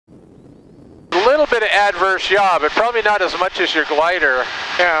little bit of adverse yaw, but probably not as much as your glider.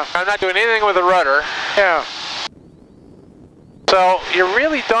 Yeah. I'm not doing anything with the rudder. Yeah. So you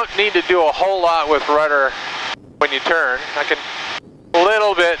really don't need to do a whole lot with rudder when you turn. I can a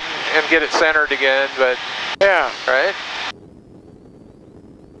little bit and get it centered again, but yeah. Right?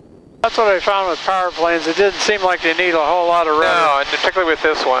 That's what I found with power planes. It didn't seem like they need a whole lot of rudder. No, and particularly with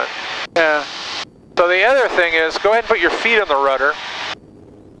this one. Yeah. So the other thing is, go ahead and put your feet on the rudder.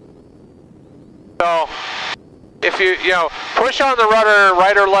 So if you push on the rudder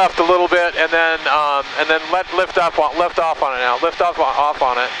right or left a little bit, and then lift off on it now. Lift off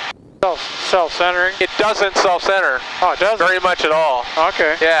on it. Self-centering? It doesn't self-center. Oh, it doesn't? Very much at all.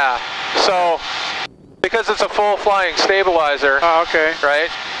 Okay. Yeah. So because it's a full flying stabilizer. Oh, okay. Right?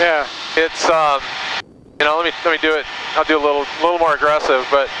 Yeah. It's let me do it. I'll do a little more aggressive,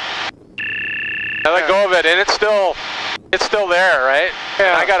 but I let go of it, and it's still there, right?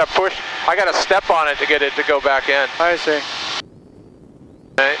 Yeah. And I gotta step on it to get it to go back in. I see.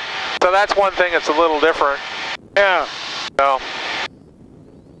 Right? So that's one thing that's a little different. Yeah. So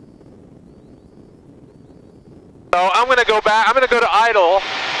I'm gonna go back. I'm gonna go to idle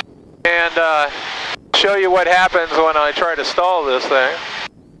and show you what happens when I try to stall this thing.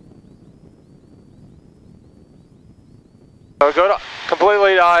 So go to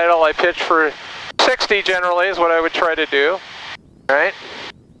completely to idle. I pitch for 60 generally is what I would try to do. Right?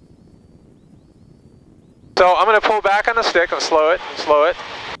 So I'm going to pull back on the stick and slow it.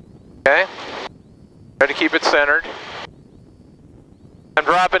 Okay? Try to keep it centered. I'm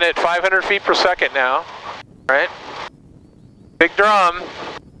dropping it 500 feet per second now. Right? Big drum.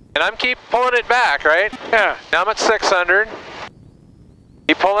 And I'm keep pulling it back, right? Yeah. Now I'm at 600.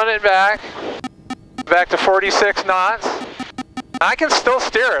 Keep pulling it back. Back to 46 knots. I can still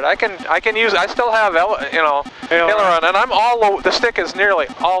steer it. I still have, aileron, and the stick is nearly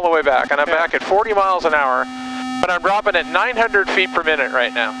all the way back, and I'm back at 40 miles an hour, but I'm dropping at 900 feet per minute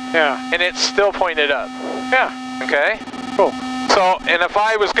right now. Yeah. And it's still pointed up. Yeah. Okay? Cool. So, and if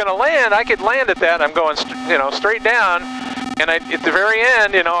I was going to land, I could land at that. I'm going, straight down, and at the very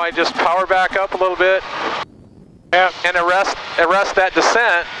end, I just power back up a little bit. Yeah. And arrest that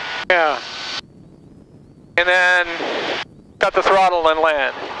descent. Yeah. And then cut the throttle and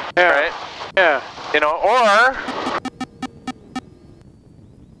land. Yeah. Right? Yeah. Or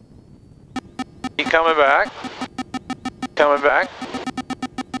keep coming back.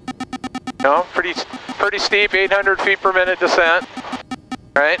 Pretty steep, 800 feet per minute descent.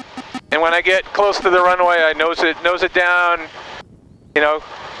 Right? And when I get close to the runway, I nose it down.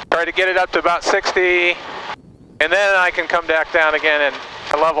 Try to get it up to about 60, and then I can come back down again and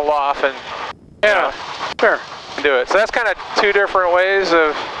level off and sure. Do it. So that's kind of two different ways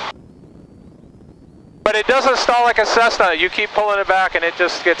of, but it doesn't stall like a Cessna. You keep pulling it back and it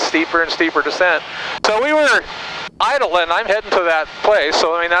just gets steeper and steeper descent. So we were idling. I'm heading to that place.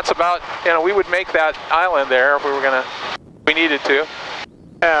 So I mean, that's about, we would make that island there if we needed to.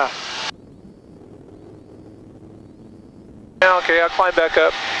 Yeah. Okay, I'll climb back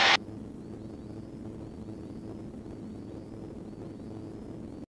up.